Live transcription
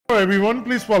Hello everyone,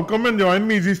 please welcome and join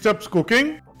me Easy Steps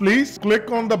Cooking. Please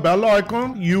click on the bell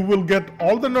icon. You will get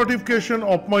all the notification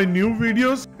of my new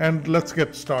videos, and let's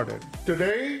get started.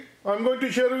 Today I'm going to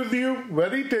share with you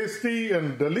very tasty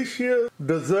and delicious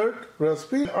dessert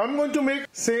recipe. I'm going to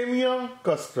make Seviyan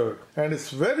custard, and it's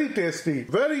very tasty,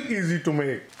 very easy to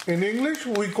make. In English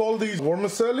we call these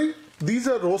vermicelli. These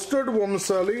are roasted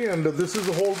vermicelli, and this is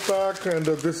a whole pack, and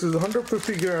this is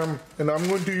 150 gram, and I'm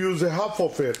going to use a half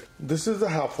of it. This is a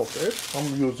half of it.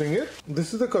 I'm using it.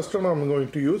 This is the custard I'm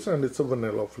going to use, and it's a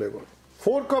vanilla flavor.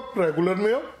 4 cup regular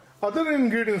milk. Other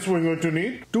ingredients we're going to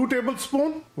need: 2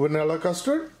 tablespoons vanilla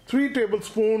custard, 3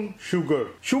 tablespoons sugar.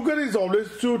 Sugar is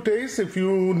always to taste. If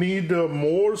you need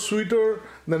more sweeter,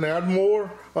 then add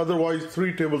more. Otherwise,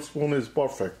 3 tablespoons is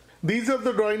perfect. These are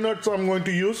the dry nuts I'm going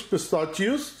to use: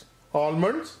 pistachios,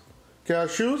 almonds,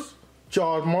 cashews,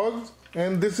 charmants,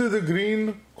 and this is a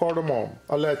green cardamom,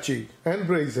 ilachi, and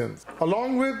raisins,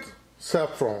 along with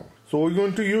saffron. So we're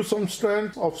going to use some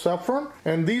strands of saffron,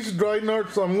 and these dry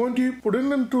nuts I'm going to put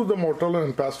into the mortar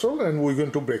and pestle, and we're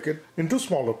going to break it into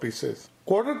smaller pieces.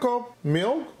 1/4 cup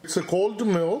milk. It's a cold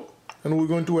milk, and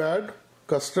we're going to add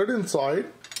custard inside.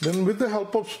 Then with the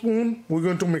help of spoon, we're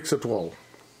going to mix it well.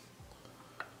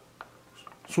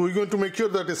 So we're going to make sure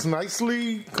that it's nicely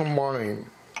combined.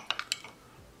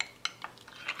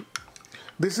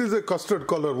 This is a custard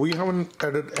color. We haven't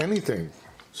added anything.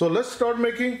 So let's start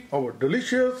making our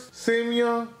delicious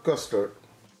Seviyan custard.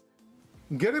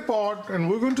 Get a pot, and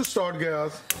we're going to start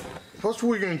gas. First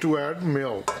we're going to add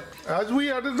milk. As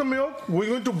we added the milk,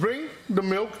 we're going to bring the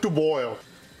milk to boil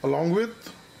along with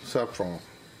saffron.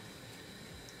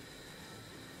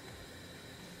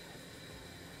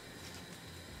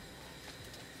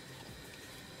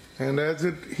 And as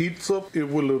it heats up, it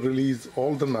will release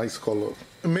all the nice color.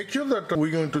 Make sure that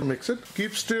we're going to mix it.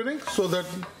 Keep stirring so that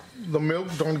the milk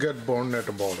don't get burned at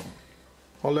the bottom.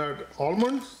 I'll add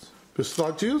almonds,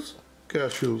 pistachios,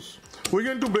 cashews. We're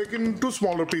going to break it into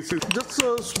smaller pieces, just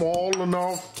small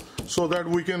enough so that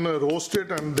we can roast it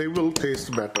and they will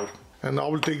taste better. And I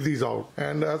will take these out.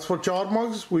 And as for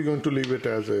charmants, we're going to leave it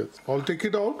as is. I'll take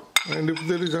it out, and if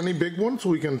there is any big ones,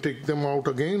 we can take them out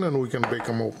again and we can break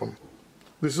them open.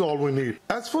 This is all we need.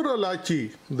 As for ilachi,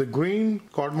 the green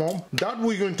cardamom, that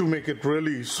we're going to make it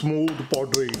really smooth,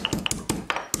 powdery.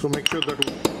 So make sure that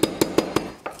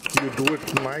you do it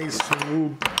nice,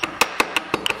 smooth.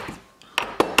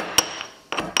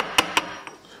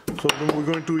 So when we're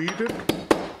going to eat it,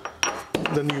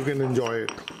 then you can enjoy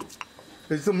it.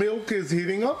 As the milk is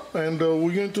heating up, and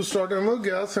we're going to start another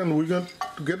gas, and we're going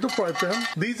to get the fry pan.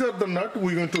 These are the nuts.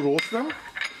 We're going to roast them,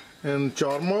 and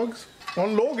charmants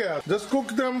on low gas. Just cook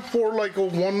them for like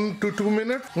 1 to 2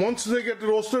 minutes. Once they get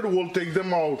roasted, we'll take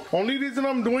them out. Only reason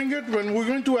I'm doing it, when we're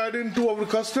going to add into our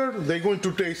custard, they're going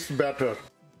to taste better.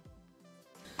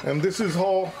 And this is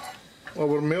how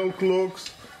our milk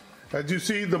looks. As you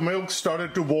see, the milk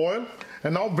started to boil.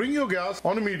 And now bring your gas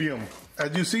on a medium.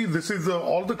 As you see, this is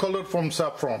all the color from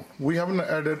saffron. We haven't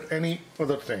added any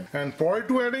other thing. And prior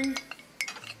to adding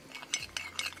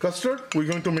custard, we're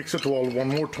going to mix it all one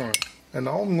more time. And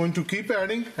now I'm going to keep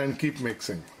adding and keep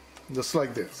mixing, just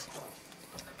like this.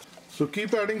 So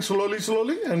keep adding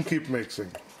slowly and keep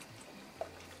mixing.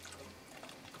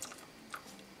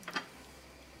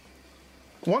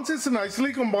 Once it's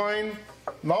nicely combined,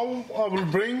 now I will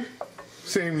bring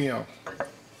Seviyan.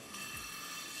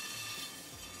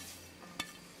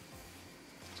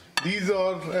 These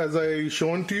are, as I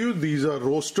shown to you, these are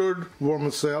roasted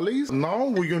vermicelli. Now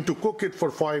we're going to cook it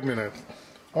for 5 minutes.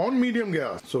 On medium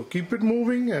gas. So keep it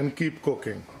moving and keep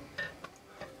cooking.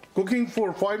 Cooking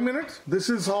for 5 minutes. This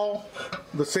is how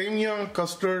the Seviyan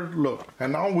custard looks.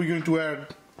 And now we're going to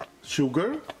add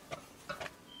sugar,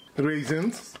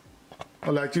 raisins,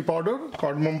 ilachi powder,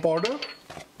 cardamom powder,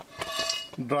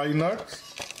 dry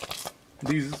nuts.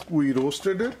 These we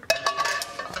roasted it.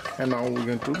 And now we're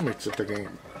going to mix it again.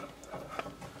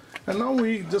 And now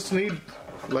we just need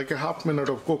like a half minute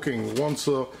of cooking. Once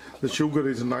the sugar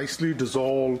is nicely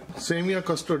dissolved, Seviyan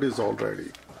custard is all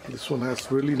ready. This one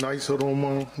has really nice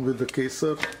aroma with the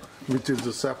kesar, which is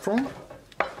the saffron.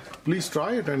 Please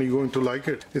try it and you're going to like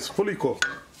it. It's fully cooked.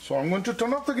 So I'm going to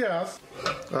turn off the gas.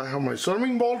 I have my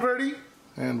serving bowl ready,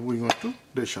 and we're going to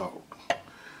dish out.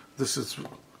 This is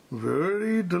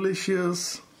very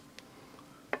delicious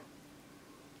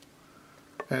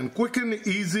and quick and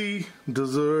easy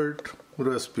dessert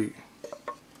recipe.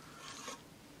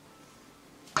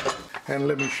 And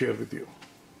let me share with you.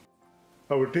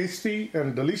 Our tasty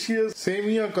and delicious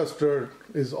Seviyan custard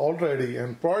is all ready,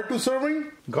 and prior to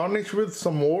serving, garnish with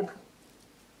some more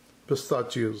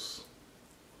pistachios.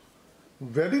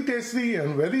 Very tasty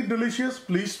and very delicious.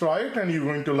 Please try it and you're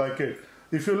going to like it.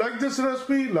 If you like this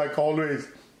recipe, like always,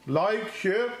 like,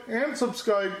 share and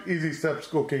subscribe Easy Steps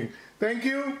Cooking. Thank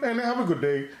you and have a good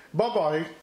day. Bye-bye.